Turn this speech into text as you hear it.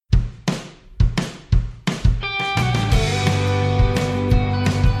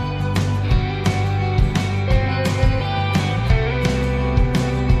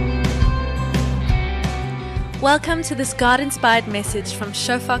Welcome to this God-inspired message from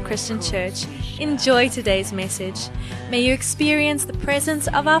Shofar Christian Church. Enjoy today's message. May you experience the presence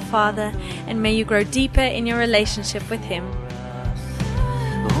of our Father, and may you grow deeper in your relationship with Him.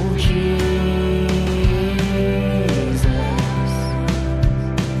 Oh, Jesus,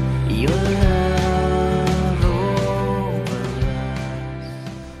 your love over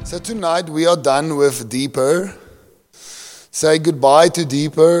us. So tonight we are done with Deeper. Say goodbye to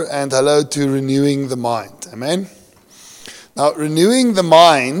Deeper and hello to Renewing the Mind. Amen? Now, renewing the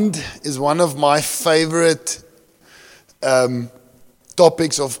mind is one of my favorite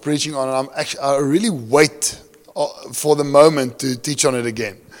topics of preaching on. I really wait for the moment to teach on it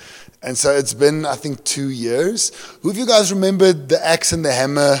again. And so it's been, I think, 2 years. Who of you guys remembered the axe and the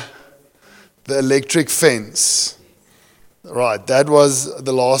hammer, the electric fence? Right, that was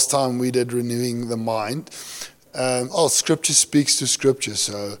the last time we did Renewing the Mind. Scripture speaks to Scripture,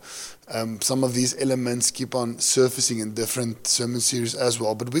 so some of these elements keep on surfacing in different sermon series as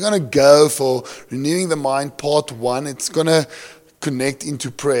well. But we're going to go for Renewing the Mind, part 1. It's going to connect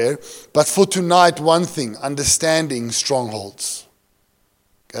into prayer. But for tonight, one thing, understanding strongholds.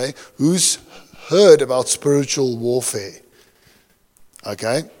 Okay, who's heard about spiritual warfare?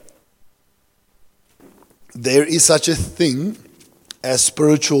 Okay, there is such a thing as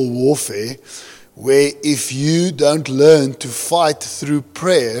spiritual warfare, where if you don't learn to fight through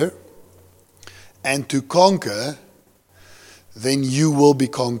prayer and to conquer, then you will be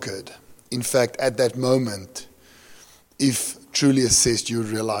conquered. In fact, at that moment, if truly assessed, you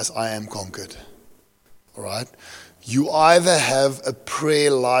realize, I am conquered. All right? You either have a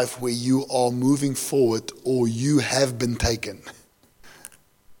prayer life where you are moving forward, or you have been taken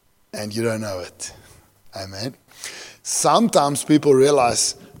and you don't know it. Amen. Sometimes people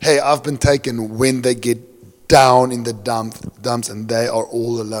realize, hey, I've been taken when they get down in the dumps and they are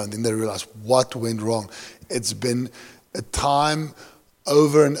all alone. Then they realize what went wrong. It's been a time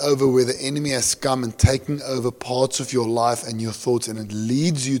over and over where the enemy has come and taken over parts of your life and your thoughts, and it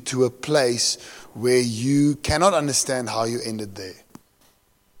leads you to a place where you cannot understand how you ended there.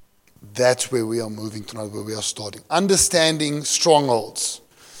 That's where we are moving tonight, where we are starting. Understanding strongholds.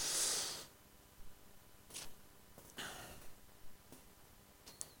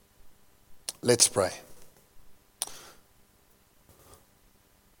 Let's pray.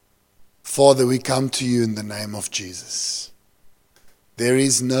 Father, we come to you in the name of Jesus. There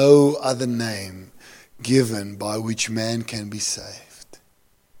is no other name given by which man can be saved.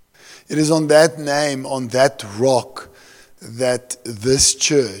 It is on that name, on that rock, that this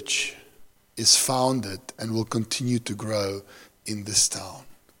church is founded and will continue to grow in this town.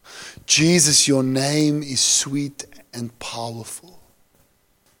 Jesus, your name is sweet and powerful.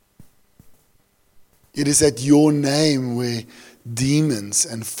 It is at your name where demons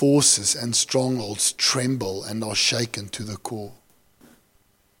and forces and strongholds tremble and are shaken to the core.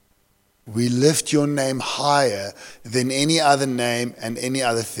 We lift your name higher than any other name and any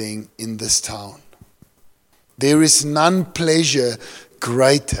other thing in this town. There is none pleasure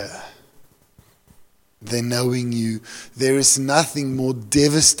greater than knowing you. There is nothing more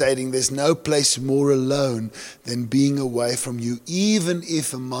devastating. There's no place more alone than being away from you, even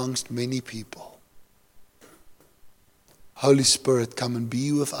if amongst many people. Holy Spirit, come and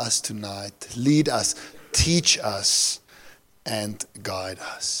be with us tonight. Lead us, teach us, and guide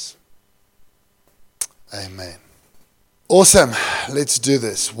us. Amen. Awesome. Let's do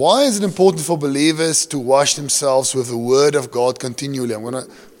this. Why is it important for believers to wash themselves with the Word of God continually? I'm going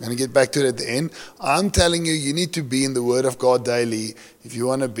to get back to it at the end. I'm telling you, you need to be in the Word of God daily if you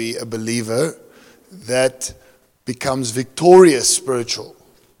want to be a believer that becomes victorious spiritually.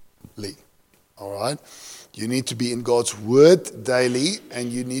 All right? You need to be in God's Word daily, and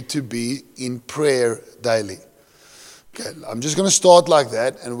you need to be in prayer daily. Okay, I'm just going to start like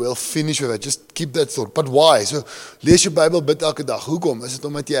that, and we'll finish with that. Just keep that thought. But why? So, lees jou Bybel, bid elke dag. Hoekom? Is dit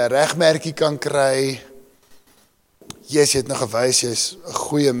omdat jy 'n regmerkie kan kry? Yes, jy het nou gewys jy's 'n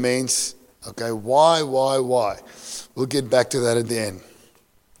goeie mens. Okay, why? We'll get back to that at the end.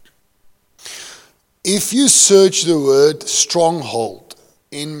 If you search the word stronghold,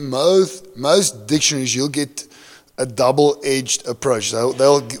 in most dictionaries, you'll get a double-edged approach.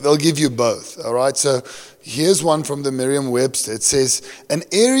 They'll give you both. All right. So here's one from the Merriam-Webster. It says an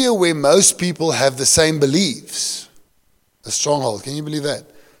area where most people have the same beliefs. A stronghold. Can you believe that?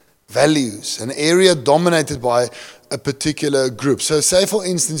 Values. An area dominated by a particular group. So say, for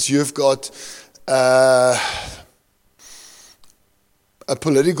instance, you've got a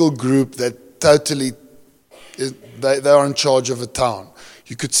political group that totally they are in charge of a town.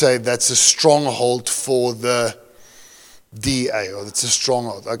 You could say that's a stronghold for the DA, or it's a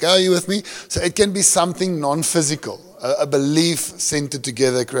stronghold. Okay, are you with me? So it can be something non-physical, a belief centered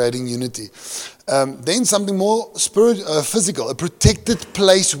together, creating unity. Then something more physical, a protected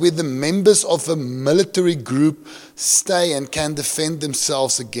place where the members of a military group stay and can defend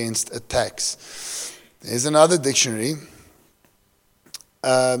themselves against attacks. There's another dictionary.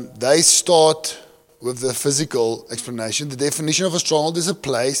 They start with the physical explanation. The definition of a stronghold is a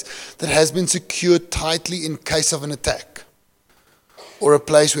place that has been secured tightly in case of an attack, or a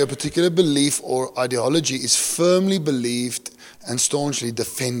place where a particular belief or ideology is firmly believed and staunchly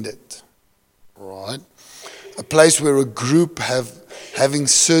defended. Right? A place where a group having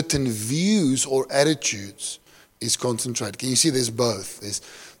certain views or attitudes is concentrated. Can you see there's both? There's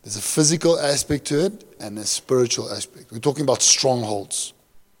a physical aspect to it and a spiritual aspect. We're talking about strongholds.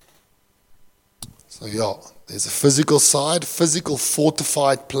 So yeah, there's a physical side, physical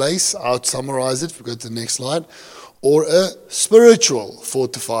fortified place. I'll summarize it if we go to the next slide. Or a spiritual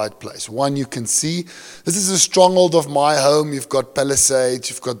fortified place, one you can see. This is a stronghold of my home. You've got palisades,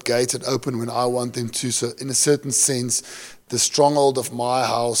 you've got gates that open when I want them to. So in a certain sense, the stronghold of my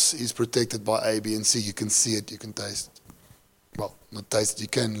house is protected by A, B, and C. You can see it, you can taste it. Well, not taste it, you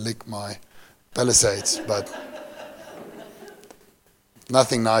can lick my palisades, but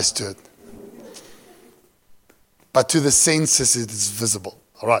nothing nice to it. But to the senses, it is visible.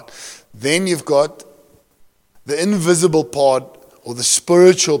 All right. Then you've got the invisible part, or the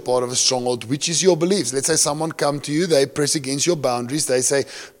spiritual part of a stronghold, which is your beliefs. Let's say someone come to you, they press against your boundaries, they say,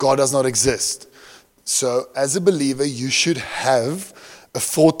 God does not exist. So as a believer, you should have a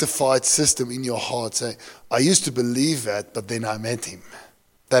fortified system in your heart. Say, I used to believe that, but then I met him.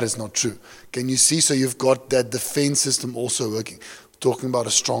 That is not true. Can you see? So you've got that defense system also working. We're talking about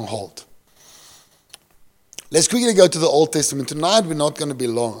a stronghold. Let's quickly go to the Old Testament. Tonight we're not going to be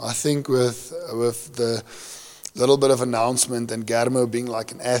long. I think with the little bit of announcement and Garmo being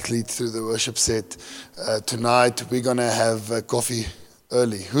like an athlete through the worship set, tonight we're going to have coffee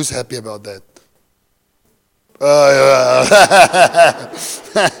early. Who's happy about that?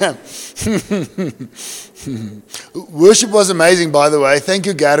 Worship was amazing, by the way. Thank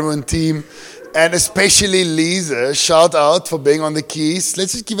you, Garmo and team. And especially Lisa. Shout out for being on the keys.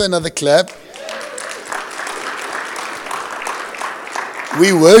 Let's just give her another clap.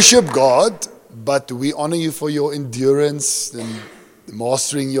 We worship God, but we honor you for your endurance and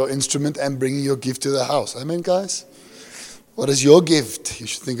mastering your instrument and bringing your gift to the house. Amen, guys? What is your gift? You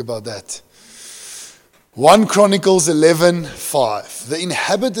should think about that. 1 Chronicles 11:5. The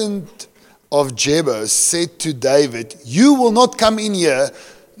inhabitant of Jebus said to David, you will not come in here.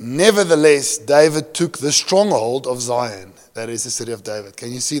 Nevertheless, David took the stronghold of Zion. That is the city of David.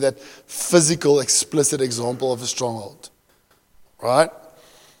 Can you see that physical, explicit example of a stronghold? Right?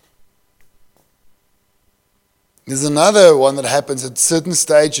 There's another one that happens at a certain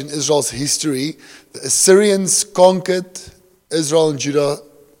stage in Israel's history. The Assyrians conquered Israel and Judah,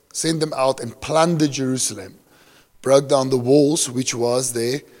 sent them out and plundered Jerusalem, broke down the walls, which was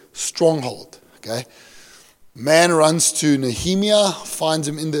their stronghold. Okay, man runs to Nehemiah, finds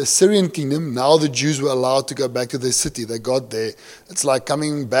him in the Assyrian kingdom. Now the Jews were allowed to go back to their city. They got there. It's like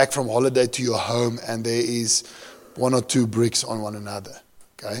coming back from holiday to your home, and there is 1 or 2 bricks on one another.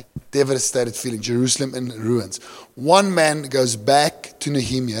 Okay, devastated feeling. Jerusalem in ruins. One man goes back to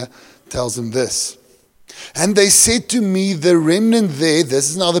Nehemiah, tells him this. And they said to me, the remnant there,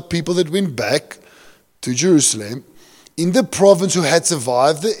 this is now the people that went back to Jerusalem, in the province who had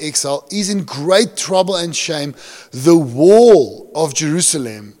survived the exile, is in great trouble and shame. The wall of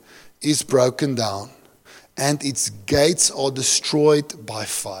Jerusalem is broken down, and its gates are destroyed by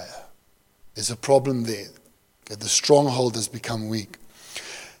fire. There's a problem there. Okay, the stronghold has become weak.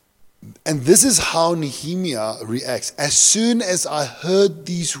 And this is how Nehemiah reacts. As soon as I heard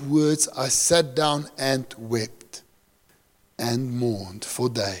these words, I sat down and wept and mourned for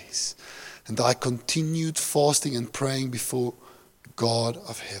days. And I continued fasting and praying before God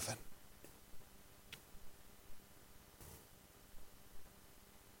of heaven.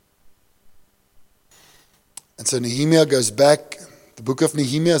 And so Nehemiah goes back. The book of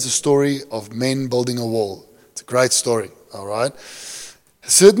Nehemiah is a story of men building a wall. It's a great story, all right? At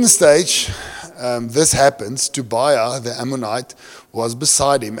a certain stage, this happens. Tobiah, the Ammonite, was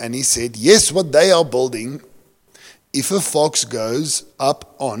beside him, and he said, yes, what they are building, if a fox goes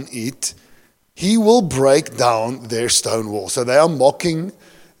up on it, he will break down their stone wall. So they are mocking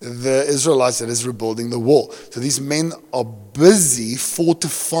the Israelites that is rebuilding the wall. So these men are busy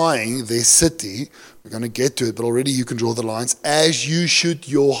fortifying their city. We're going to get to it, but already you can draw the lines. As you should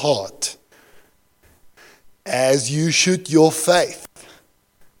your heart. As you should your faith.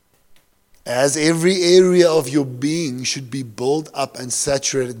 as every area of your being should be built up and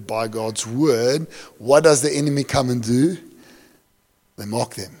saturated by God's word, what does the enemy come and do? They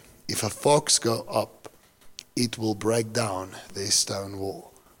mock them. If a fox go up, it will break down their stone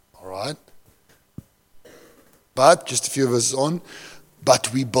wall. All right? But, just a few verses on,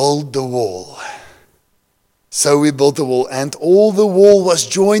 but we build the wall. So we built the wall, and all the wall was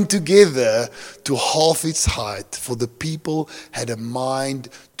joined together to half its height, for the people had a mind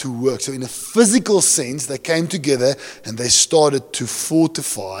to work. So in a physical sense, they came together and they started to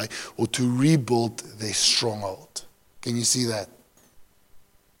fortify or to rebuild their stronghold. Can you see that?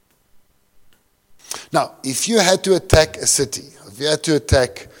 Now, if you had to attack a city, if you had to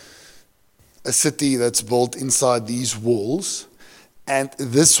attack a city that's built inside these walls, and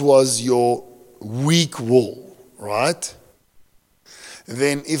this was your weak wall, right?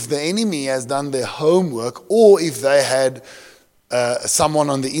 Then if the enemy has done their homework, or if they had someone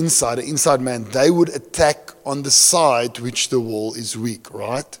on the inside, an inside man, they would attack on the side which the wall is weak,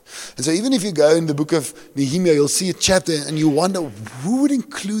 right? And so even if you go in the book of Nehemiah, you'll see a chapter and you wonder, who would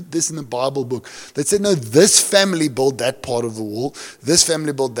include this in the Bible book? That said, no, this family built that part of the wall, this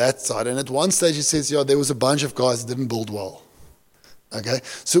family built that side. And at one stage it says, yeah, there was a bunch of guys that didn't build well. Okay,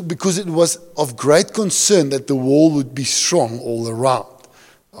 so because it was of great concern that the wall would be strong all around.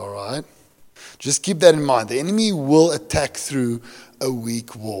 All right, just keep that in mind. The enemy will attack through a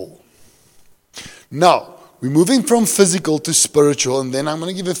weak wall. Now, we're moving from physical to spiritual, and then I'm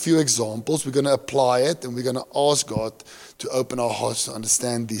going to give a few examples. We're going to apply it, and we're going to ask God to open our hearts to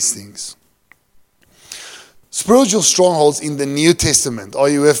understand these things. Spiritual strongholds in the New Testament. Are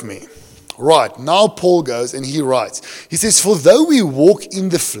you with me? Right, now Paul goes and he writes. He says, for though we walk in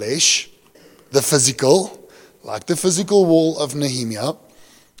the flesh, the physical, like the physical wall of Nehemiah,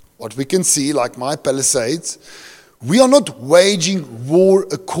 what we can see, like my palisades, we are not waging war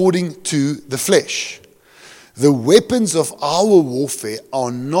according to the flesh. The weapons of our warfare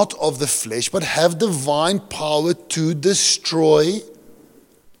are not of the flesh, but have divine power to destroy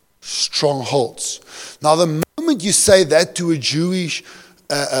strongholds. Now, the moment you say that to a Jewish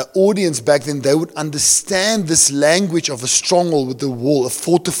audience back then, they would understand this language of a stronghold with the wall, a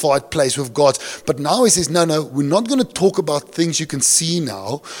fortified place with God. But now he says, no, we're not going to talk about things you can see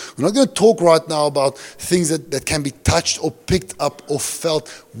now. We're not going to talk right now about things that can be touched or picked up or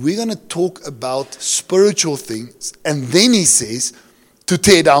felt. We're going to talk about spiritual things. And then he says to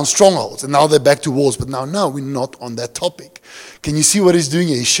tear down strongholds. And now they're back to walls. But now, no, we're not on that topic. Can you see what he's doing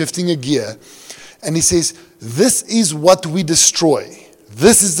here? He's shifting a gear. And he says, this is what we destroy.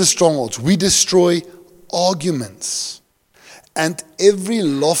 This is the strongholds. We destroy arguments and every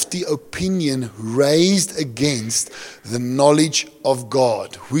lofty opinion raised against the knowledge of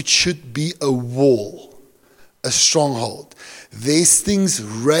God, which should be a wall, a stronghold. There's things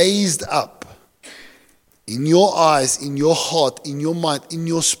raised up in your eyes, in your heart, in your mind, in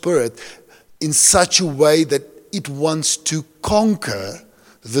your spirit, in such a way that it wants to conquer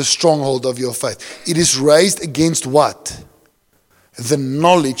the stronghold of your faith. It is raised against what? The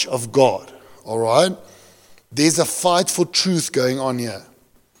knowledge of God. All right? There's a fight for truth going on here.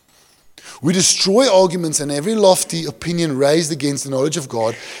 We destroy arguments and every lofty opinion raised against the knowledge of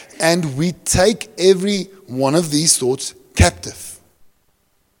God, and we take every one of these thoughts captive.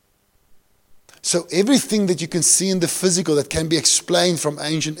 So everything that you can see in the physical that can be explained from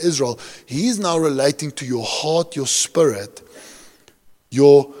ancient Israel, he is now relating to your heart, your spirit,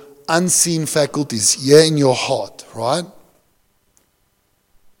 your unseen faculties here in your heart, right?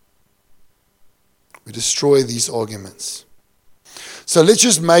 We destroy these arguments. So let's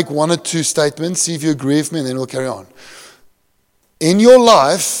just make one or two statements, see if you agree with me, and then we'll carry on. In your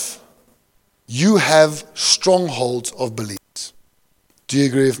life, you have strongholds of beliefs. Do you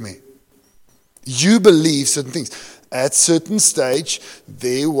agree with me? You believe certain things. At certain stage,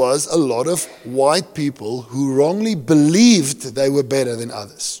 there was a lot of white people who wrongly believed they were better than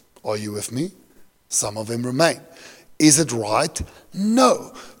others. Are you with me? Some of them remain. Is it right?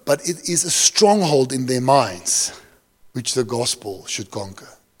 No. But it is a stronghold in their minds, which the gospel should conquer.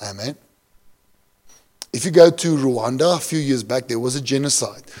 Amen. If you go to Rwanda, a few years back, there was a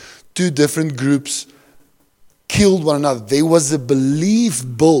genocide. Two different groups killed one another. There was a belief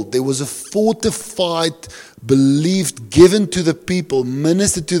built. There was a fortified belief given to the people,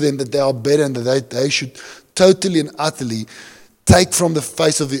 ministered to them that they are better and that they should totally and utterly take from the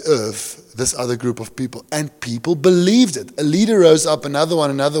face of the earth this other group of people. And people believed it. A leader rose up, another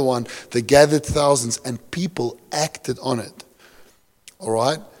one. They gathered thousands and people acted on it. All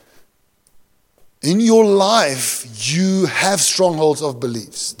right? In your life, you have strongholds of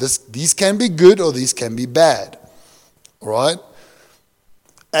beliefs. These can be good or these can be bad. All right?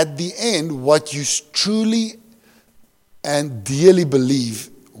 at the end, what you truly and dearly believe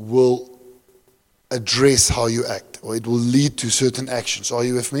will address how you act, or it will lead to certain actions. Are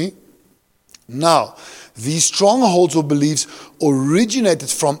you with me? Now, these strongholds or beliefs originated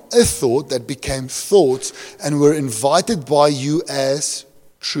from a thought that became thoughts and were invited by you as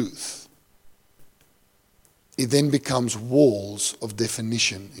truth. It then becomes walls of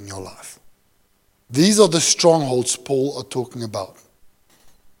definition in your life. These are the strongholds Paul are talking about.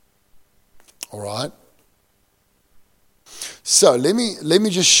 All right? So let me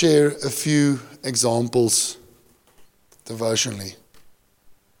just share a few examples devotionally.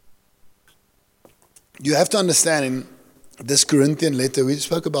 You have to understand in this Corinthian letter, we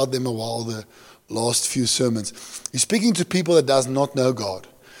spoke about them a while the last few sermons. He's speaking to people that does not know God.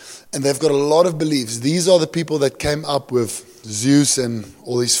 And they've got a lot of beliefs. These are the people that came up with Zeus and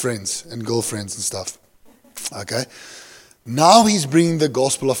all his friends and girlfriends and stuff. Okay? Now he's bringing the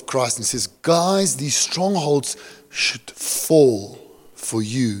gospel of Christ and he says, guys, these strongholds should fall for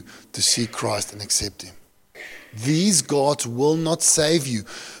you to see Christ and accept him. These gods will not save you.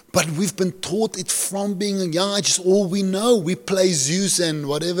 But we've been taught it from being young. It's just all we know. We play Zeus and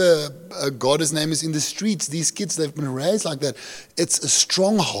whatever god his name is in the streets. These kids, they've been raised like that. It's a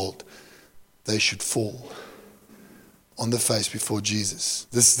stronghold. They should fall on the face before Jesus.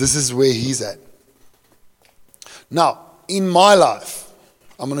 This is where he's at. Now, in my life,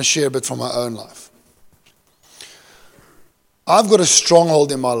 I'm going to share a bit from my own life. I've got a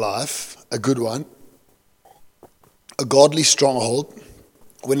stronghold in my life, a good one, a godly stronghold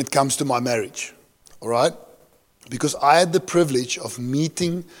when it comes to my marriage, all right? Because I had the privilege of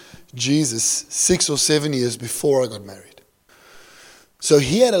meeting Jesus 6 or 7 years before I got married. So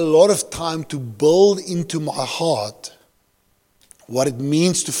he had a lot of time to build into my heart what it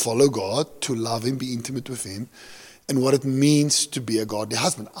means to follow God, to love him, be intimate with him, and what it means to be a godly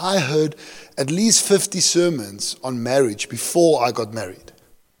husband. I heard at least 50 sermons on marriage before I got married.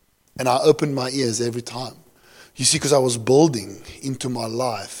 And I opened my ears every time. You see, because I was building into my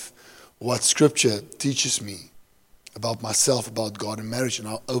life what Scripture teaches me about myself, about God and marriage, and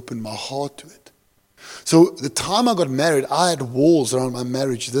I opened my heart to it. So the time I got married, I had walls around my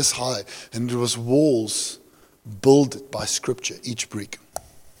marriage this high, and it was walls built by Scripture, each brick.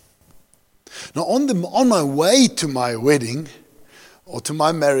 Now on my way to my wedding, or to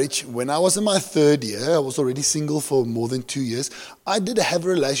my marriage, when I was in my 3rd year, I was already single for more than 2 years, I did have a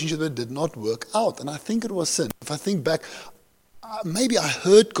relationship that did not work out. And I think it was sin. If I think back, maybe I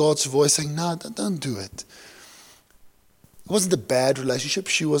heard God's voice saying, no, don't do it. It wasn't a bad relationship.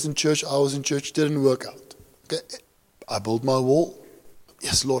 She was in church, I was in church, it didn't work out. Okay? I built my wall.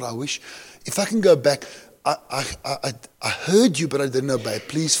 Yes, Lord, I wish. If I can go back, I heard you, but I didn't obey.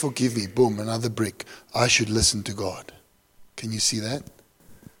 Please forgive me. Boom, another brick. I should listen to God. Can you see that?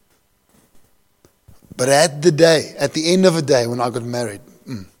 But at the end of the day, when I got married,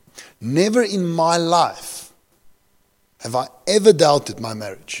 never in my life have I ever doubted my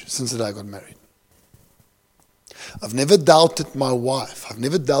marriage since the day I got married. I've never doubted my wife. I've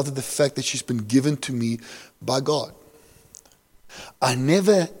never doubted the fact that she's been given to me by God. I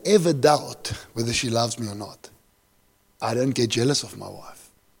never ever doubt whether she loves me or not. I don't get jealous of my wife.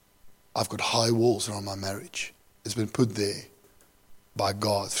 I've got high walls around my marriage. It's been put there by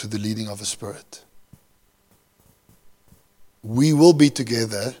God through the leading of the Spirit. We will be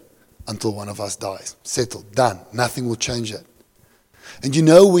together until one of us dies. Settled, done. Nothing will change that. And you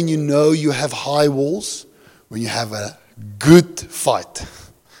know when you have high walls? When you have a good fight.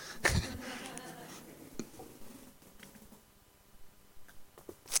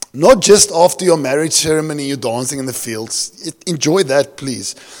 Not just after your marriage ceremony, you're dancing in the fields. Enjoy that,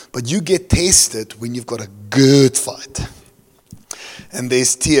 please. But you get tested when you've got a good fight. And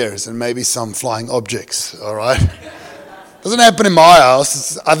there's tears and maybe some flying objects, all right? Doesn't happen in my house,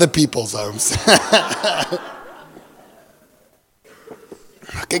 it's other people's homes.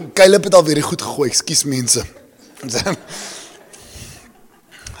 Kijk, Caleb het alweer goed gegooi, excuse mense.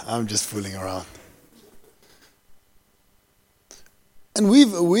 I'm just fooling around. And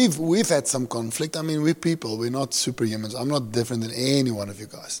we've had some conflict. I mean, we're people. We're not superhumans. I'm not different than any one of you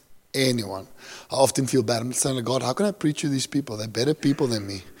guys. Anyone. I often feel bad. I'm saying, God, how can I preach to these people? They're better people than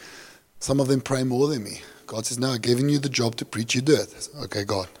me. Some of them pray more than me. God says, no, I've given you the job to preach, you do it. Say, okay,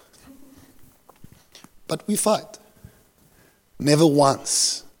 God. But we fight. Never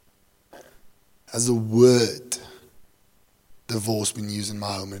once has the word divorce been used in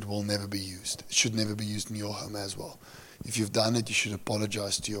my home. It will never be used. It should never be used in your home as well. If you've done it, you should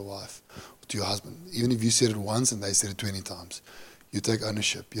apologize to your wife or to your husband. Even if you said it once and they said it 20 times. You take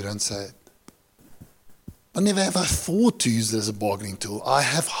ownership. You don't say it. Never have I thought to use it as a bargaining tool. I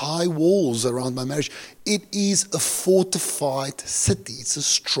have high walls around my marriage. It is a fortified city. It's a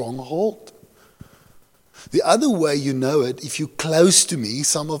stronghold. The other way you know it, if you're close to me,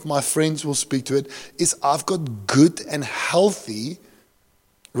 some of my friends will speak to it, is I've got good and healthy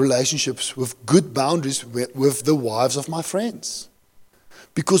relationships with good boundaries with the wives of my friends.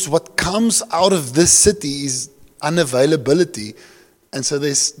 Because what comes out of this city is unavailability. And so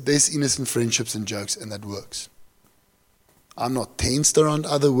there's innocent friendships and jokes, and that works. I'm not tensed around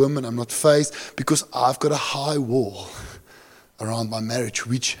other women. I'm not phased because I've got a high wall around my marriage,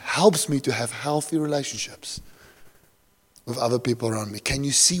 which helps me to have healthy relationships with other people around me. Can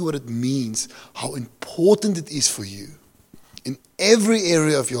you see what it means, how important it is for you in every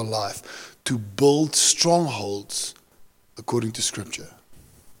area of your life to build strongholds according to Scripture?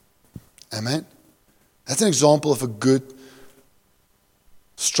 Amen? That's an example of a good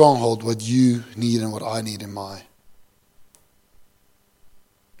stronghold, what you need and what I need in my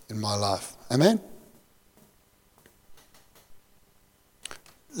life. Amen?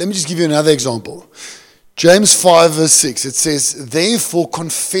 Let me just give you another example. James 5 verse 6, it says, therefore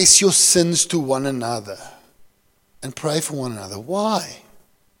confess your sins to one another and pray for one another. Why?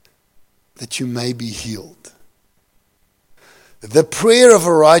 That you may be healed. The prayer of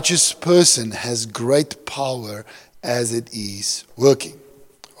a righteous person has great power as it is working.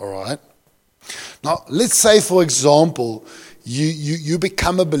 All right? Now, let's say, for example, you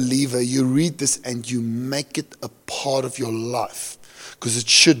become a believer, you read this and you make it a part of your life. Because it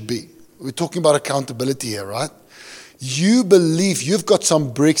should be. We're talking about accountability here, right? You believe you've got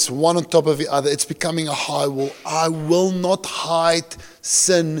some bricks, one on top of the other. It's becoming a high wall. I will not hide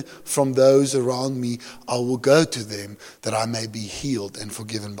sin from those around me. I will go to them that I may be healed and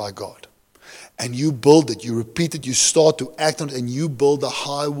forgiven by God. And you build it, you repeat it, you start to act on it, and you build a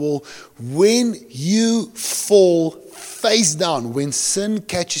high wall. When you fall face down, when sin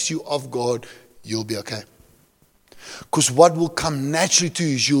catches you off guard, you'll be okay. Because what will come naturally to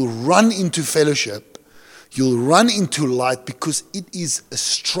you is you'll run into fellowship, you'll run into light because it is a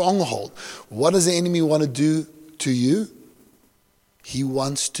stronghold. What does the enemy want to do to you? He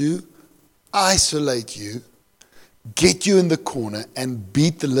wants to isolate you, get you in the corner and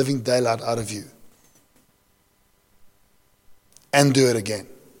beat the living daylight out of you. And do it again.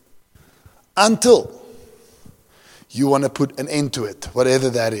 Until you want to put an end to it, whatever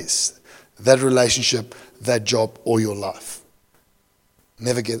that is. That relationship, that job, or your life.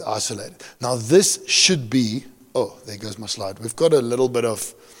 Never get isolated. Now this should be, oh, there goes my slide. We've got a little bit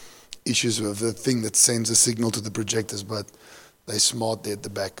of issues with the thing that sends a signal to the projectors, but they're smart there at the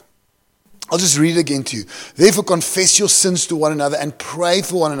back. I'll just read it again to you. Therefore confess your sins to one another and pray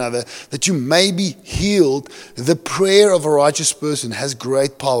for one another that you may be healed. The prayer of a righteous person has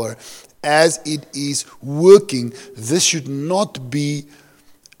great power as it is working. This should not be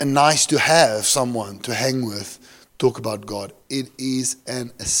a nice to have someone to hang with, talk about God. It is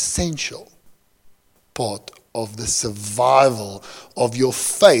an essential part of the survival of your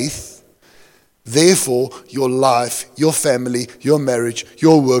faith. Therefore, your life, your family, your marriage,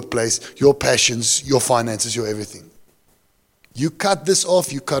 your workplace, your passions, your finances, your everything. You cut this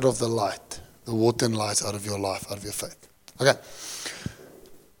off, you cut off the light, the water and light out of your life, out of your faith. Okay.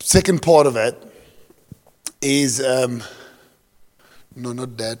 Second part of it is, no,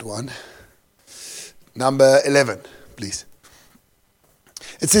 not that one. Number 11, please.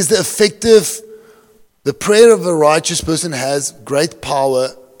 It says the prayer of a righteous person has great power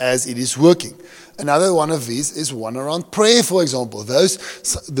as it is working. Another one of these is one around prayer, for example.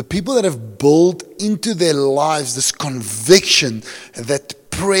 The people that have built into their lives this conviction that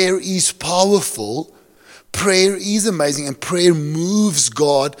prayer is powerful, prayer is amazing, and prayer moves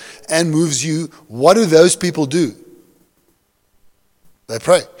God and moves you. What do those people do? They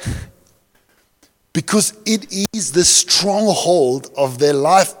pray. Because it is the stronghold of their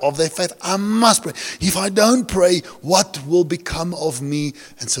life, of their faith. I must pray. If I don't pray, what will become of me?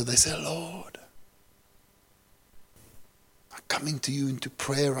 And so they say, Lord, I'm coming to you into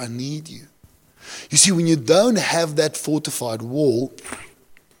prayer. I need you. You see, when you don't have that fortified wall,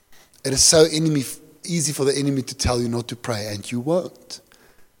 it is so easy for the enemy to tell you not to pray, and you won't.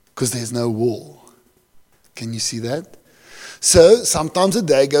 Because there's no wall. Can you see that? So sometimes a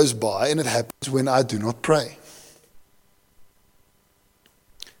day goes by and it happens when I do not pray.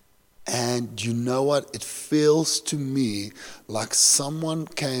 And you know what? It feels to me like someone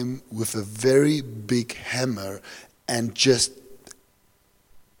came with a very big hammer and just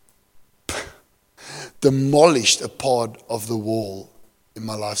demolished a part of the wall in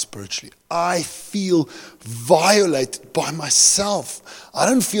my life spiritually. I feel violated by myself. I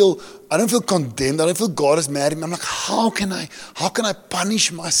don't feel condemned. I don't feel God is mad at me. I'm like, how can I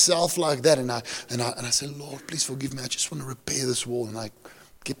punish myself like that? And I say, Lord, please forgive me. I just want to repair this wall. And I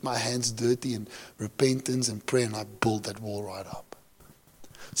get my hands dirty in repentance and prayer, and I build that wall right up.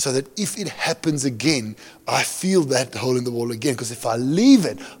 So that if it happens again, I feel that hole in the wall again. Because if I leave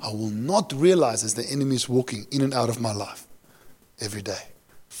it, I will not realize as the enemy is walking in and out of my life every day.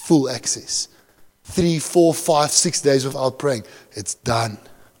 Full access. 3, 4, 5, 6 days without praying. It's done.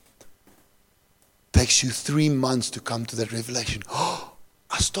 Takes you 3 months to come to that revelation. Oh,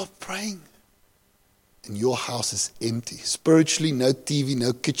 I stopped praying. And your house is empty. Spiritually, no TV,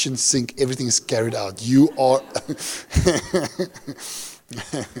 no kitchen sink. Everything is carried out. You are...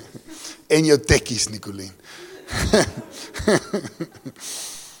 En jou tekkies, Nicolene.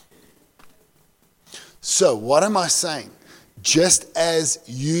 So, what am I saying? Just as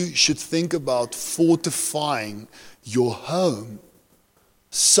you should think about fortifying your home,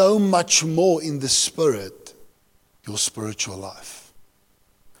 so much more in the spirit, your spiritual life.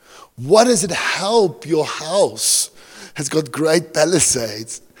 What does it help your house? It's got great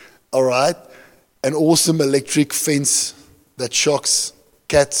palisades, all right? An awesome electric fence that shocks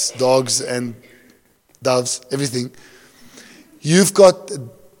cats, dogs, and doves, everything. You've got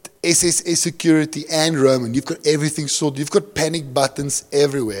SSS security and Roman. You've got everything sorted. You've got panic buttons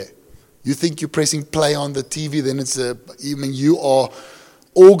everywhere. You think you're pressing play on the TV, then you are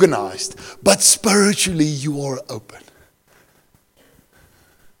organized. But spiritually, you are open.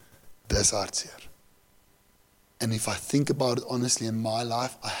 That's hartseer. And if I think about it honestly in my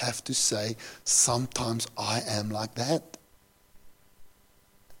life, I have to say, sometimes I am like that.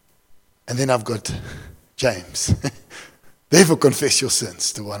 And then I've got James. Therefore confess your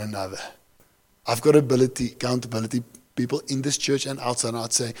sins to one another. I've got accountability people in this church and outside. And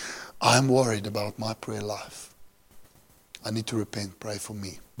I'd say, I'm worried about my prayer life. I need to repent, pray for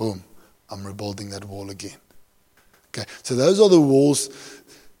me. Boom. I'm rebuilding that wall again. Okay, so those are the walls,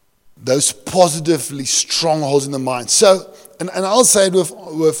 those positively strongholds in the mind. So, and I'll say it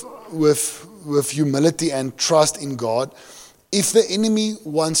with humility and trust in God. If the enemy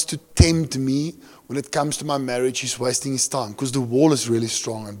wants to tempt me when it comes to my marriage, he's wasting his time because the wall is really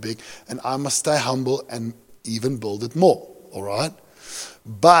strong and big, and I must stay humble and even build it more, all right?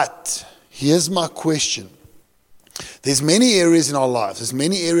 But here's my question. There's many areas in our lives. There's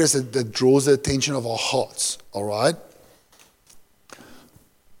many areas that draws the attention of our hearts, all right?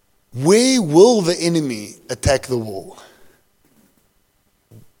 Where will the enemy attack the wall?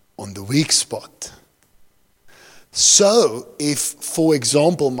 On the weak spot. So, if, for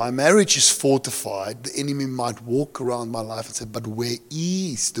example, my marriage is fortified, the enemy might walk around my life and say, but where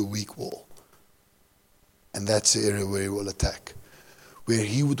is the weak wall? And that's the area where he will attack. Where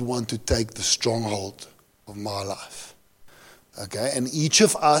he would want to take the stronghold of my life. Okay, and each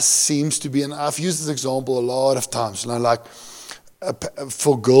of us seems to be, and I've used this example a lot of times, like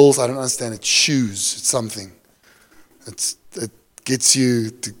for girls, I don't understand it, shoes, it's something. It gets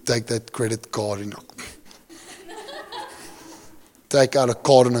you to take that credit card and take out a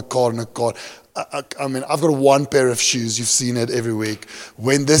card and a card and a card. I mean, I've got one pair of shoes. You've seen it every week.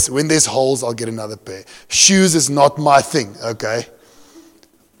 When there's holes, I'll get another pair. Shoes is not my thing, okay?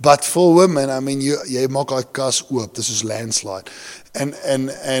 But for women, I mean, jy maak daai kas oop. This is landslide.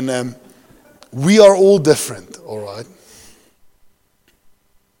 And we are all different, all right?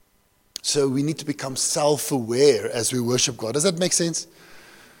 So we need to become self-aware as we worship God. Does that make sense?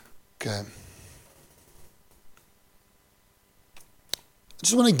 Okay. I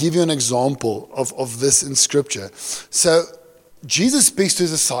just want to give you an example of this in Scripture. So Jesus speaks to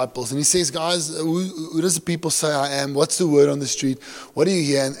his disciples and he says, guys, who does the people say I am? What's the word on the street? What do you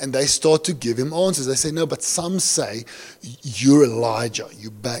hear? And they start to give him answers. They say, no, but some say you're Elijah.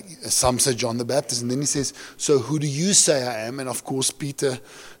 Some say John the Baptist. And then he says, so who do you say I am? And of course, Peter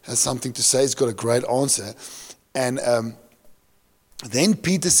has something to say. He's got a great answer. And then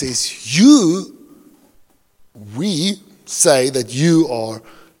Peter says, we say that you are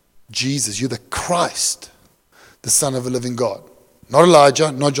Jesus. You're the Christ, the Son of a living God. Not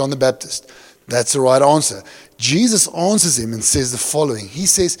Elijah, not John the Baptist. That's the right answer. Jesus answers him and says the following. He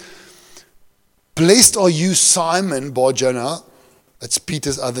says, blessed are you, Simon Bar-Jonah. That's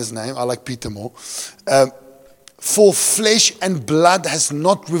Peter's other's name. I like Peter more. For flesh and blood has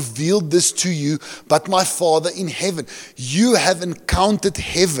not revealed this to you, but my Father in heaven. You have encountered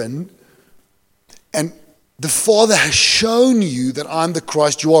heaven, and the Father has shown you that I'm the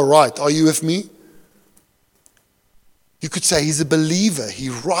Christ. You are right. Are you with me? You could say he's a believer. He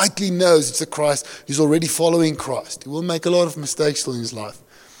rightly knows it's a Christ. He's already following Christ. He will make a lot of mistakes still in his life.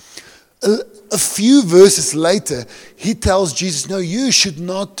 A few verses later, he tells Jesus, no, you should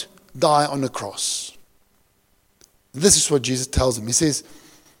not die on a cross. This is what Jesus tells him. He says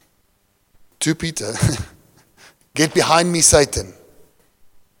to Peter, get behind me, Satan.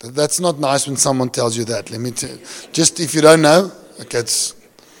 That's not nice when someone tells you that. Let me tell you. Just if you don't know, okay,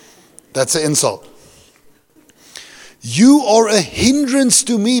 that's an insult. You are a hindrance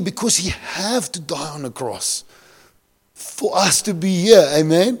to me because he have to die on a cross for us to be here.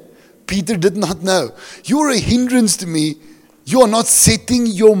 Amen. Peter did not know. You are a hindrance to me. You are not setting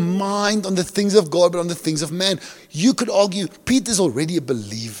your mind on the things of God, but on the things of man. You could argue Peter's already a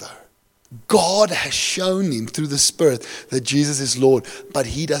believer. God has shown him through the Spirit that Jesus is Lord, but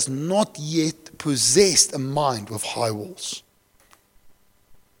he does not yet possess a mind with high walls.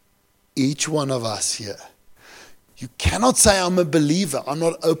 Each one of us here. You cannot say, I'm a believer. I'm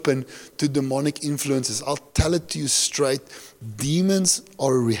not open to demonic influences. I'll tell it to you straight. Demons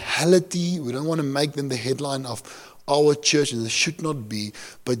are a reality. We don't want to make them the headline of our church, and they should not be.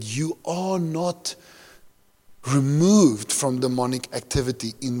 But you are not removed from demonic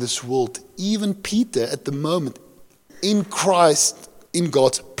activity in this world. Even Peter, at the moment, in Christ, in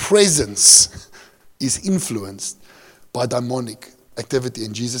God's presence, is influenced by demonic activity.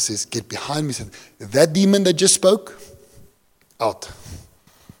 And Jesus says, get behind me. That demon that just spoke, out.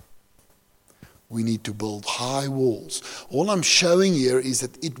 We need to build high walls. All I'm showing here is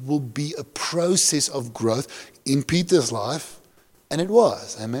that it will be a process of growth in Peter's life. And it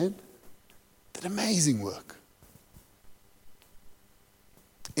was. Amen. Did amazing work.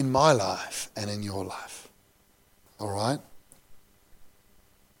 In my life and in your life. All right?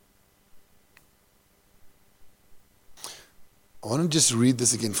 I want to just read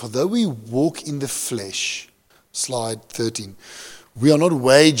this again. For though we walk in the flesh, slide 13, we are not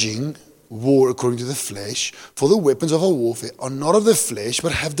waging war according to the flesh, for the weapons of our warfare are not of the flesh,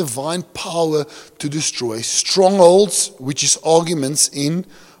 but have divine power to destroy strongholds, which is arguments in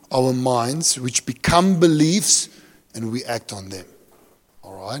our minds, which become beliefs, and we act on them.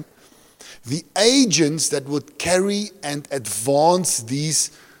 All right? The agents that would carry and advance the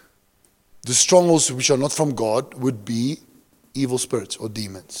strongholds which are not from God would be evil spirits or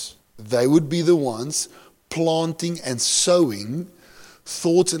demons. They would be the ones planting and sowing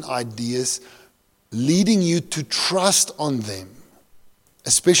thoughts and ideas, leading you to trust on them,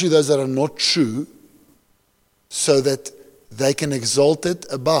 especially those that are not true, so that they can exalt it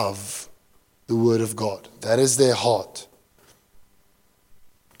above the Word of God. That is their heart.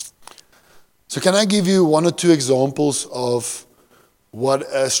 So can I give you one or two examples of what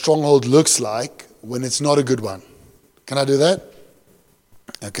a stronghold looks like when it's not a good one? Can I do that?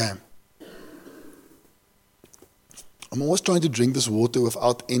 Okay. I'm always trying to drink this water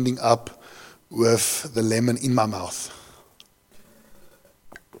without ending up with the lemon in my mouth.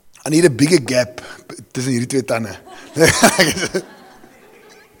 I need a bigger gap tussen hierdie twee tande.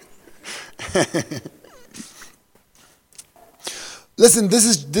 Listen, this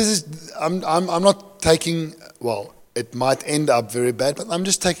is I'm not taking, well, it might end up very bad, but I'm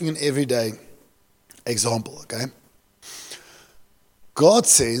just taking an everyday example, okay? God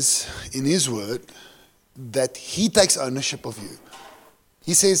says in His Word that He takes ownership of you.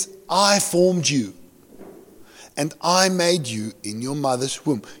 He says, I formed you and I made you in your mother's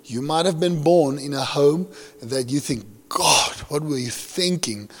womb. You might have been born in a home that you think, God, what were you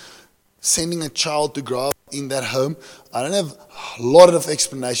thinking? Sending a child to grow up in that home. I don't have a lot of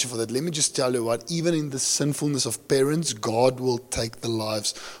explanation for that. Let me just tell you what, even in the sinfulness of parents, God will take the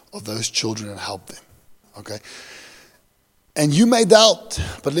lives of those children and help them. Okay? And you may doubt,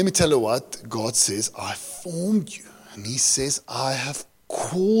 but let me tell you what, God says, I formed you. And He says, I have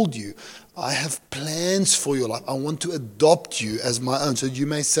called you. I have plans for your life. I want to adopt you as my own. So you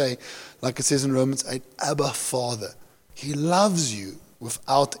may say, like it says in Romans 8, Abba, Father. He loves you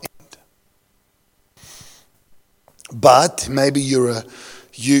without end. But maybe you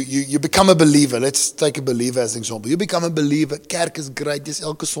become a believer. Let's take a believer as an example. You become a believer. Kerk is great. Dis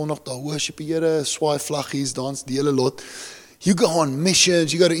elke Sondag daar worship die Here, swaai vlaggies, dans die hele lot. You go on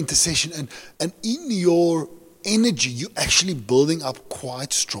missions, you go to intercession, and in your energy, you're actually building up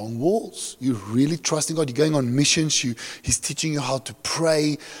quite strong walls. You're really trusting God. You're going on missions. He's teaching you how to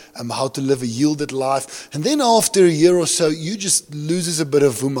pray, how to live a yielded life. And then after a year or so, you just loses a bit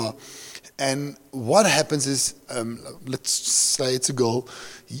of vuma. And what happens is, let's say it's a girl,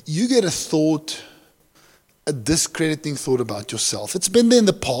 you get a thought, a discrediting thought about yourself. It's been there in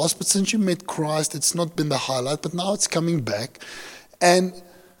the past, but since you met Christ, it's not been the highlight, but now it's coming back. And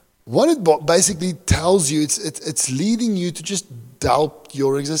what it basically tells you, it's leading you to just doubt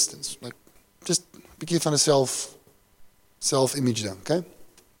your existence. Like, just be van 'n self-image dan, okay?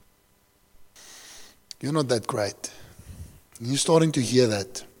 You're not that great. You're starting to hear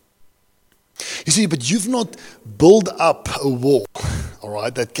that. You see, but you've not built up a wall, all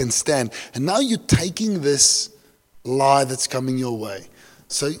right, that can stand. And now you're taking this lie that's coming your way.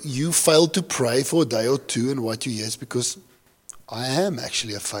 So you failed to pray for a day or two, and what you hear is because I am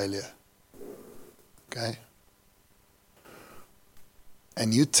actually a failure. Okay?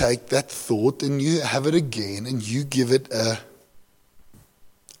 And you take that thought and you have it again and you give it a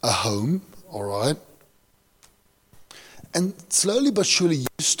home, all right? And slowly but surely you're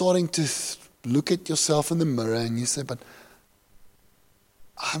starting to look at yourself in the mirror and you say, but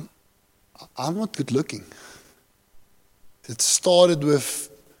I'm not good looking. It started with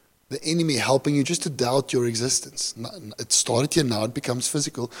the enemy helping you just to doubt your existence. It started here, now it becomes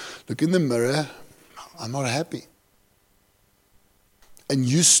physical. Look in the mirror, I'm not happy. And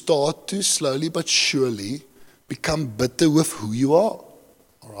you start to slowly but surely become bitter with who you are.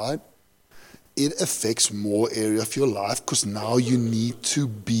 All right? It affects more area of your life because now you need to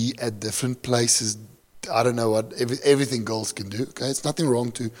be at different places. I don't know what, everything girls can do. Okay? It's nothing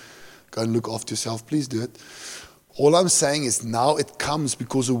wrong to go and look after yourself. Please do it. All I'm saying is now it comes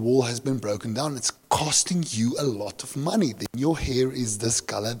because a wall has been broken down. It's costing you a lot of money. Then your hair is this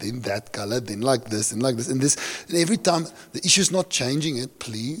color, then that color, then like this and like this and this. And every time, the issue is not changing it,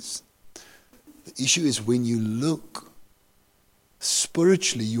 please. The issue is when you look,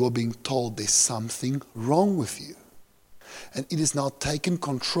 spiritually you are being told there's something wrong with you. And it is now taken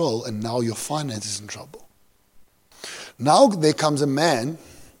control and now your finance is in trouble. Now there comes a man.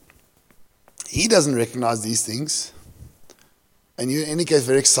 He doesn't recognize these things. And you're in any case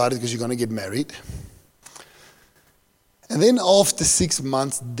very excited because you're going to get married. And then after 6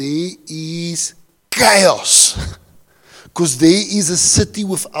 months, there is chaos. Because there is a city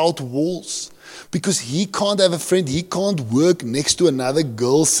without walls. Because he can't have a friend. He can't work next to another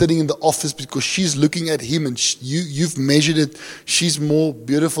girl sitting in the office because she's looking at him and you've measured it. She's more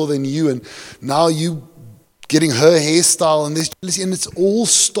beautiful than you. And now you getting her hairstyle and this jealousy. And it's all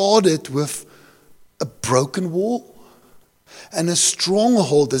started with a broken wall. And a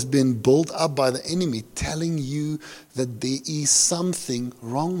stronghold has been built up by the enemy telling you that there is something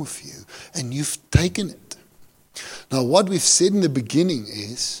wrong with you. And you've taken it. Now what we've said in the beginning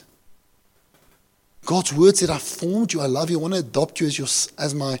is, God's word said, I formed you, I love you, I want to adopt you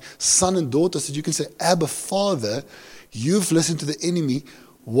as my son and daughter, so you can say, Abba, Father. You've listened to the enemy.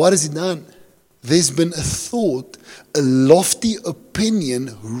 What has he done? There's been a thought, a lofty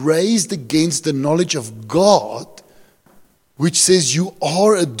opinion raised against the knowledge of God, which says you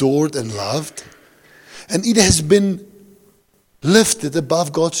are adored and loved, and it has been lifted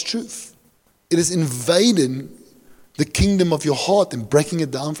above God's truth. It is invading the kingdom of your heart and breaking it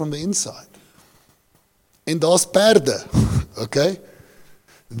down from the inside. En daar's perde, okay?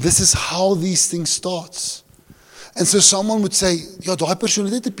 This is how these things starts. And so someone would say, ja, daai persoon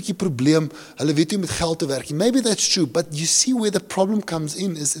het net 'n bietjie probleem, hulle weet nie met geld te werk nie. Maybe that's true, but you see where the problem comes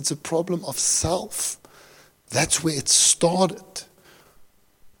in is it's a problem of self. That's where it started.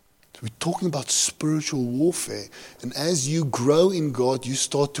 We're talking about spiritual warfare. And as you grow in God, you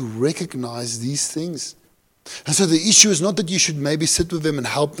start to recognize these things. And so the issue is not that you should maybe sit with them and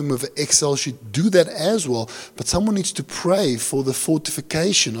help them with an Excel sheet. Do that as well. But someone needs to pray for the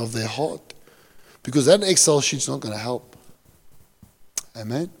fortification of their heart. Because that Excel sheet's not going to help.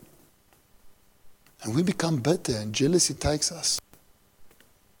 Amen? And we become bitter and jealousy takes us.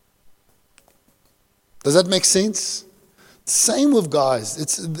 Does that make sense? Same with guys.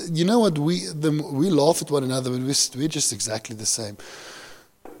 It's, you know what, we laugh at one another, but we're just exactly the same.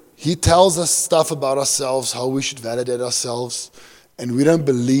 He tells us stuff about ourselves, how we should validate ourselves, and we don't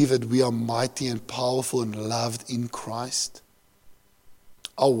believe that we are mighty and powerful and loved in Christ.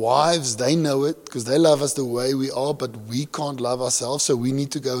 Our wives, they know it because they love us the way we are, but we can't love ourselves, so we need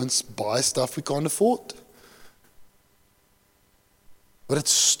to go and buy stuff we can't afford. But it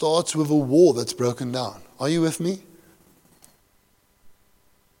starts with a wall that's broken down. Are you with me?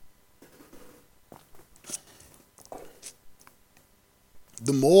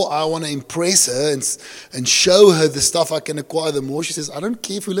 The more I want to impress her and show her the stuff I can acquire, the more she says, I don't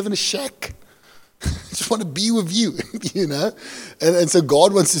care if we live in a shack. I just want to be with you, you know. And so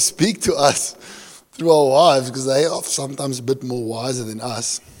God wants to speak to us through our wives because they are sometimes a bit more wiser than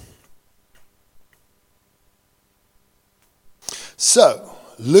us. So,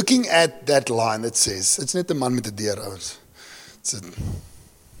 looking at that line that says, it's net 'n man met 'n deur, ouens.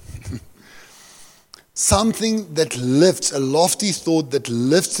 something that lifts, a lofty thought that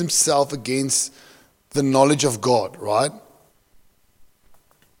lifts himself against the knowledge of God, right?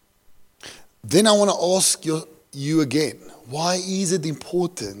 Then I want to ask you again, why is it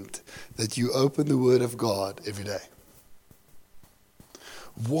important that you open the Word of God every day?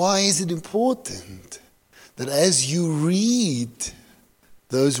 Why is it important that as you read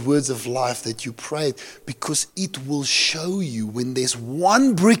those words of life that you prayed? Because it will show you when there's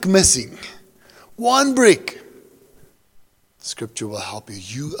one brick missing. One brick. Scripture will help you.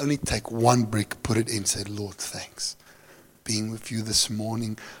 You only take one brick, put it in, say, Lord, thanks. Being with you this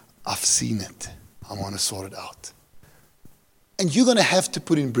morning, I've seen it. I want to sort it out. And you're going to have to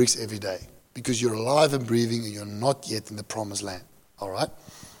put in bricks every day because you're alive and breathing and you're not yet in the promised land. All right?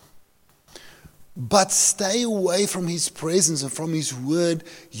 But stay away from His presence and from His word.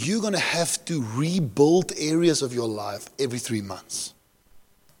 You're going to have to rebuild areas of your life every 3 months.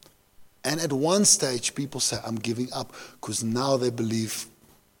 And at one stage, people say, I'm giving up because now they believe,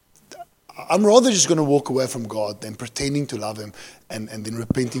 I'm rather just going to walk away from God than pretending to love Him and then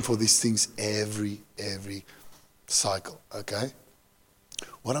repenting for these things every cycle, okay?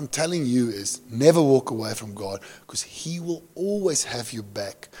 What I'm telling you is never walk away from God because He will always have your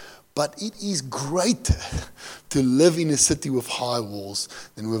back. But it is greater to live in a city with high walls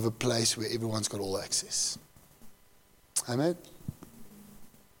than with a place where everyone's got all access. Amen?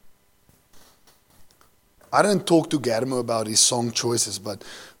 I don't talk to Garmo about his song choices, but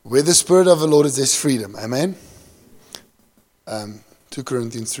where the Spirit of the Lord is, there's freedom. Amen? 2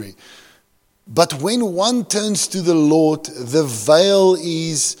 Corinthians 3. But when one turns to the Lord, the veil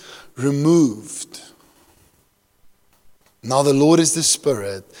is removed. Now the Lord is the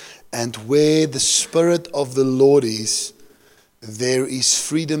Spirit, and where the Spirit of the Lord is, there is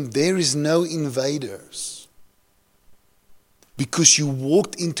freedom. There is no invaders. Because you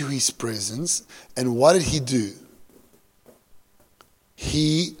walked into His presence, and what did He do?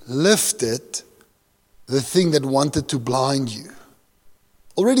 He lifted the thing that wanted to blind you.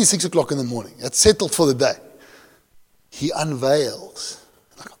 Already 6 o'clock in the morning. It's settled for the day. He unveils.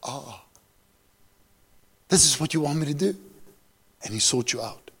 Like, this is what you want me to do. And He sought you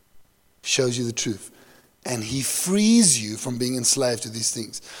out. Shows you the truth. And He frees you from being enslaved to these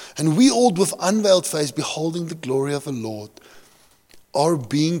things. And we all with unveiled face, beholding the glory of the Lord, are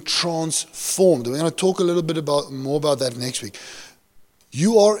being transformed. We're going to talk a little bit more about that next week.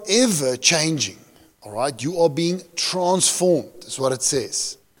 You are ever changing. All right? You are being transformed, is what it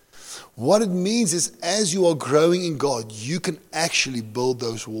says. What it means is as you are growing in God, you can actually build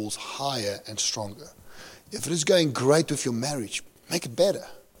those walls higher and stronger. If it is going great with your marriage, make it better.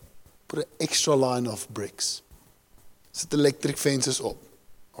 Put an extra line of bricks. Set electric fences up.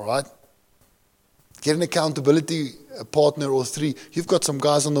 All right? Get an accountability partner or 3. You've got some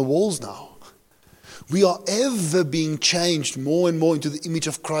guys on the walls now. We are ever being changed more and more into the image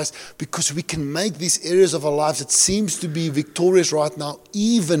of Christ because we can make these areas of our lives that seems to be victorious right now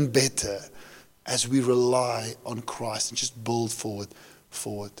even better as we rely on Christ and just build forward.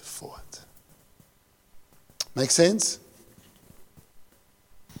 Make sense?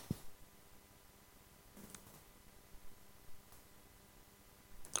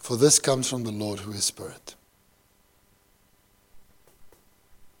 For this comes from the Lord who is Spirit.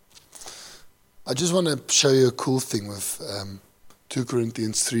 I just want to show you a cool thing with 2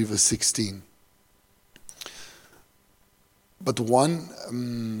 Corinthians 3 verse 16. But when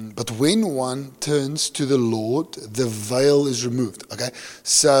one turns to the Lord, the veil is removed. Okay?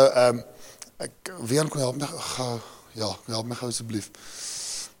 So, wie kan help my? Ja, help my gou asseblief.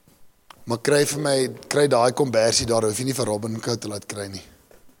 Maar kry daai kombersie daar, hoef jy nie vir Robin Coat te laat kry nie.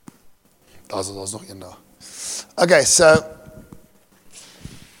 Daar's nog een daar. Okay, so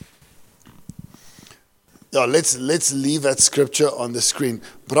let's leave that scripture on the screen.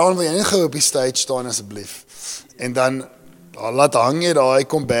 Brian, wil jy net gou op die stage staan asseblief? En dan laat hang jy daai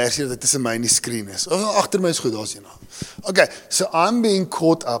kombersie dat dit tussen my en die screen is. Agter my is goed, daar's een. Okay, so I'm being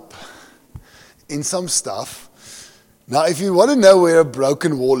caught up in some stuff. Now, if you want to know where a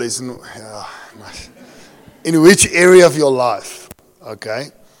broken wall is, in which area of your life,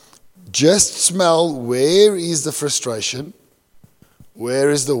 okay, just smell where is the frustration, where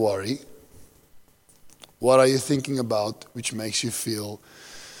is the worry, what are you thinking about which makes you feel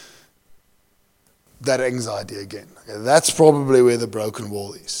that anxiety again. Okay, that's probably where the broken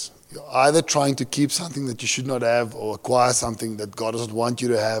wall is. You're either trying to keep something that you should not have or acquire something that God doesn't want you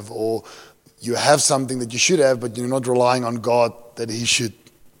to have, or you have something that you should have, but you're not relying on God that He should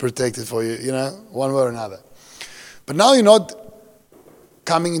protect it for you, one way or another. But now you're not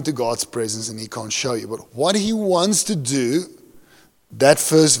coming into God's presence and He can't show you. But what He wants to do, that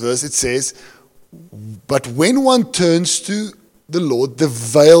first verse, it says, But when one turns to the Lord, the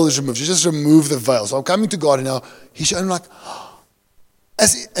veil is removed. You just remove the veil. So I'm coming to God and now He's showing like,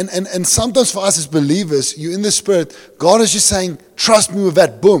 and sometimes for us as believers, you're in the Spirit, God is just saying, trust me with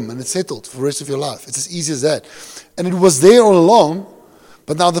that, boom, and it's settled for the rest of your life. It's as easy as that. And it was there all along,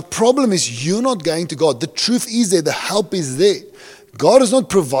 but now the problem is you're not going to God. The truth is there, the help is there. God is not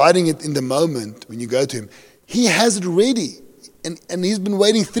providing it in the moment when you go to Him. He has it ready. And He's been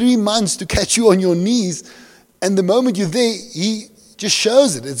waiting 3 months to catch you on your knees. And the moment you're there, He just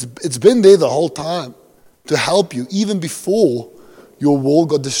shows it. It's been there the whole time to help you, even before your wall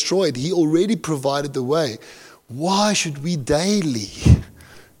got destroyed. He already provided the way. Why should we daily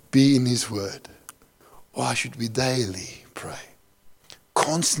be in His Word? Why should we daily pray?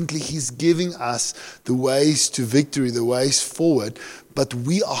 Constantly He's giving us the ways to victory, the ways forward, but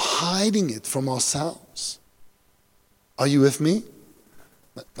we are hiding it from ourselves. Are you with me?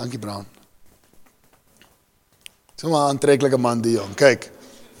 Dankie Brown. So 'n aantreklike man die jong. Kyk.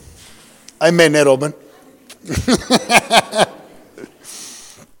 Amen, hè Robin.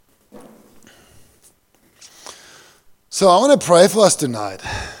 So I want to pray for us tonight.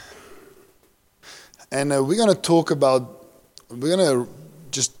 And we're going to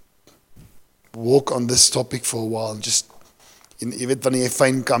just walk on this topic for a while. Just, jy weet wanneer jy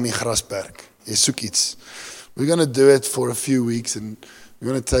fyn kam in Grasberg, jy soek iets. We're going to do it for a few weeks and we're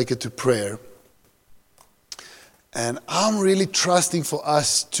going to take it to prayer. And I'm really trusting for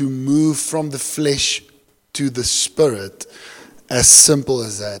us to move from the flesh to the Spirit, as simple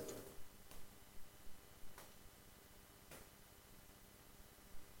as that.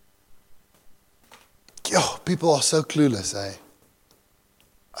 Yo, people are so clueless, eh?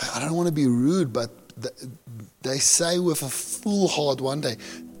 I don't want to be rude, but they say with a full heart one day,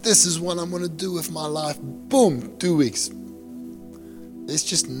 this is what I'm going to do with my life. Boom, 2 weeks. There's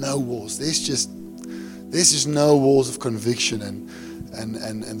just no walls. There's just no walls of conviction and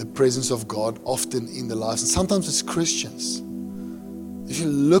the presence of God often in the lives. And sometimes it's Christians. If you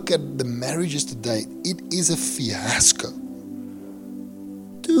look at the marriages today, it is a fiasco.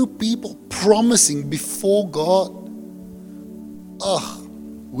 2 people promising before God.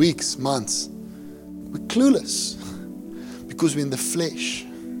 Weeks, months. We're clueless because we're in the flesh.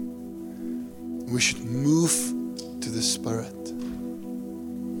 We should move to the Spirit.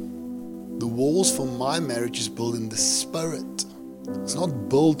 The walls for my marriage is built in the Spirit. It's not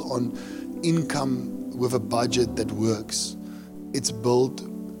built on income with a budget that works. It's built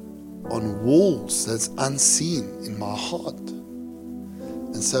on walls that's unseen in my heart.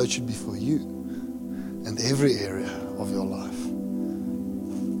 And so it should be for you and every area of your life.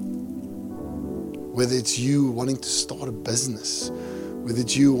 Whether it's you wanting to start a business, whether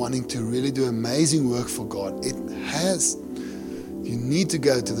it's you wanting to really do amazing work for God, you need to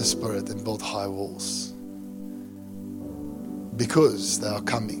go to the Spirit and build high walls. Because they are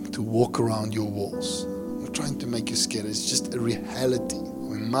coming to walk around your walls. I'm not trying to make you scared, it's just a reality.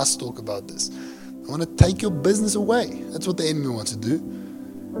 We must talk about this. I want to take your business away. That's what the enemy wants to do.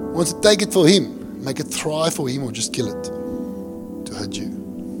 He wants to take it for him, make it thrive for him, or just kill it to hurt you.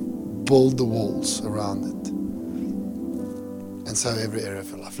 Build the walls around it. And so every area of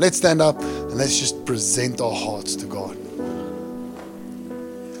your life. Let's stand up and let's just present our hearts to God.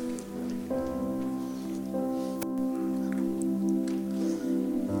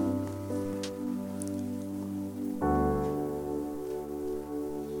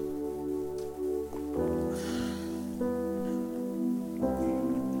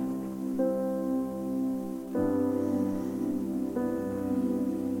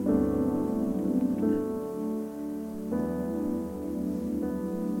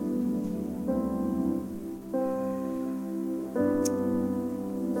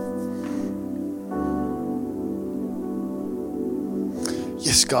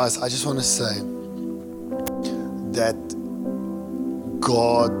 Yes, guys, I just want to say that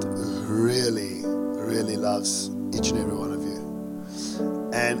God really, really loves each and every one of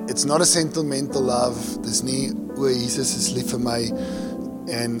you. And it's not a sentimental love. Dis nie oor Jesus is lief vir my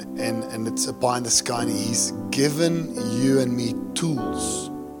and it's a pie in the sky. He's given you and me tools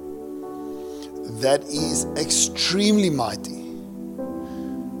that is extremely mighty,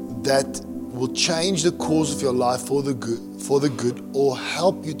 that will change the course of your life for the good, or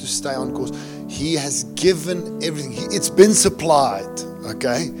help you to stay on course. He has given everything. It's been supplied,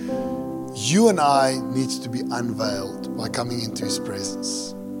 okay? You and I need to be unveiled by coming into His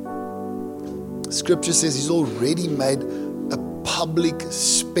presence. Scripture says He's already made a public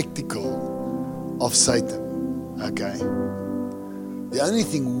spectacle of Satan, okay? The only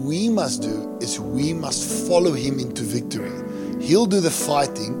thing we must do is we must follow Him into victory. He'll do the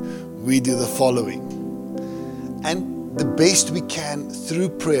fighting. we do the following. And the best we can through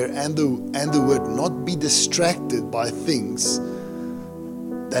prayer and the word, not be distracted by things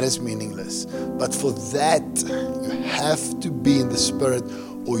that is meaningless. But for that, you have to be in the Spirit,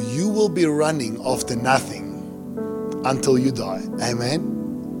 or you will be running after nothing until you die. Amen?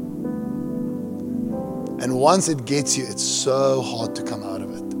 And once it gets you, it's so hard to come out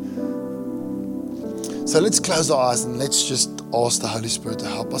of it. So let's close our eyes and let's just ask the Holy Spirit to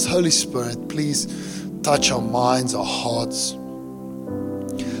help us. Holy Spirit, please touch our minds, our hearts.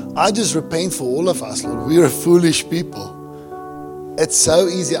 I just repent for all of us, Lord. We're a foolish people. It's so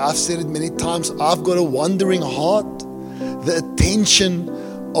easy. I've said it many times. I've got a wandering heart. The attention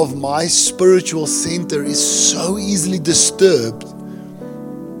of my spiritual center is so easily disturbed,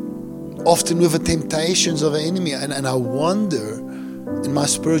 often with the temptations of the enemy. And I wander in my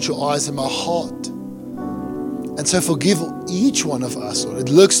spiritual eyes and my heart. And so forgive each one of us, Lord. It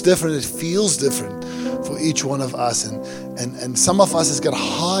looks different. It feels different for each one of us. And some of us has got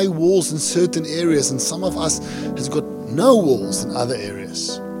high walls in certain areas, and some of us has got no walls in other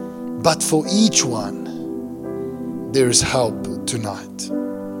areas. But for each one, there is help tonight.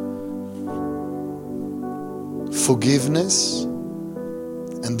 Forgiveness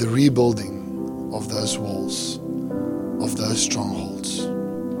and the rebuilding of those walls, of those strongholds.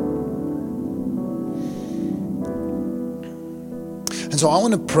 And so I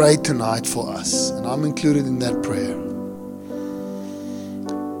want to pray tonight for us, and I'm included in that prayer.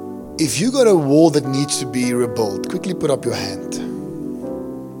 If you got a wall that needs to be rebuilt, quickly put up your hand.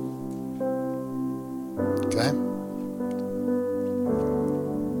 Okay?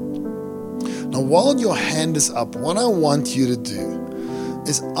 Now, while your hand is up, what I want you to do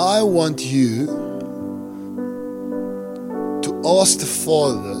is I want you to ask the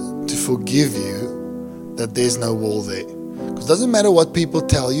Father to forgive you that there's no wall there. Because it doesn't matter what people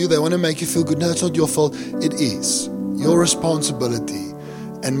tell you, they want to make you feel good. No, it's not your fault. It is your responsibility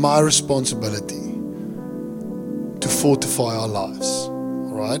and my responsibility to fortify our lives.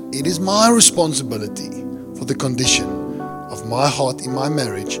 All right? It is my responsibility for the condition of my heart in my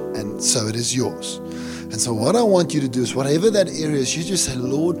marriage, and so it is yours. And so what I want you to do is, whatever that area is, you just say,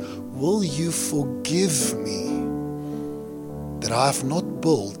 Lord, will you forgive me that I have not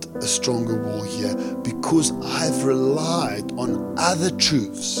built a stronger wall here because I've relied on other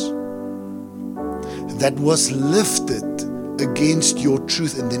truths that was lifted against your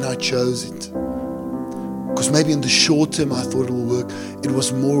truth, and then I chose it. Because maybe in the short term I thought it will work. It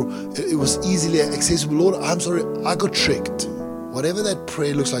was easily accessible. Lord, I'm sorry, I got tricked. Whatever that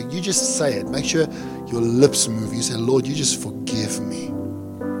prayer looks like, you just say it. Make sure your lips move. You say, Lord, you just forgive me.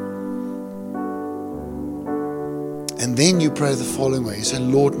 And then you pray the following way. You say,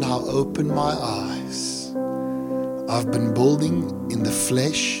 Lord, now open my eyes. I've been building in the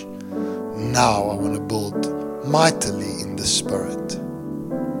flesh. Now I want to build mightily in the Spirit.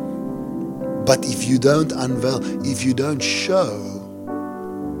 But if you don't unveil, if you don't show,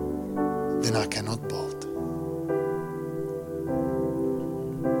 then I cannot build.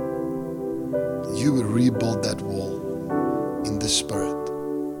 You will rebuild that wall in the Spirit.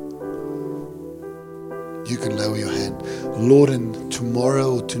 You can lower your hand. Lord, and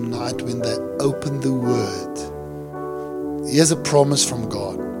tomorrow or tonight when they open the Word, here's a promise from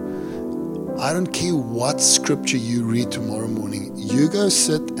God. I don't care what scripture you read tomorrow morning. You go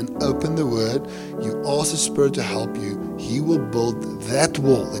sit and open the Word. You ask the Spirit to help you. He will build that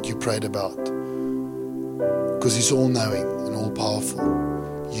wall that you prayed about. Because He's all-knowing and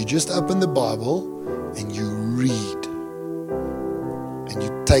all-powerful. You just open the Bible and you read. And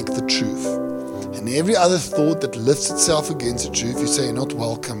you take the truth. And every other thought that lifts itself against the truth, you say, you're not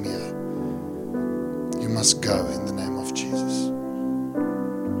welcome here. You must go in the name of Jesus.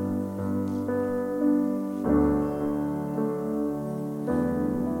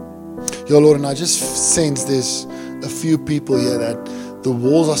 Yeah, Lord, and I just sense there's a few people here that the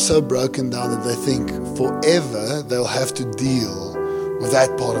walls are so broken down that they think forever they'll have to deal with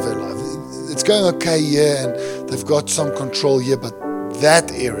that part of their life. It's going okay here and they've got some control here, but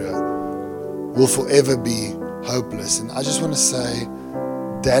that area will forever be hopeless. And I just want to say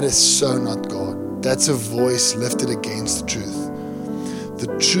that is so not God. That's a voice lifted against the truth. The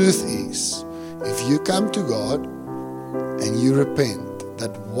truth is, if you come to God and you repent,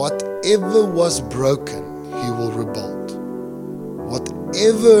 that whatever was broken, He will rebuild.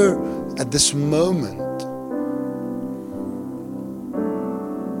 Whatever at this moment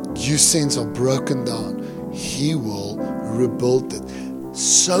you sense are broken down, He will rebuild it.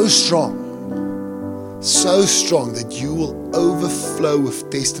 So strong that you will overflow with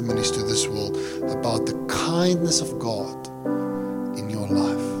testimonies to this world about the kindness of God in your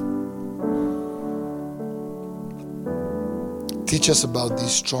life. Teach us about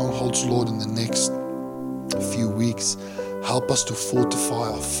these strongholds, Lord, in the next few weeks. Help us to fortify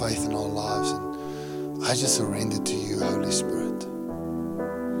our faith in our lives. And I just surrender to you, Holy Spirit.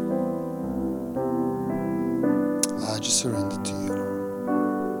 I just surrender to you,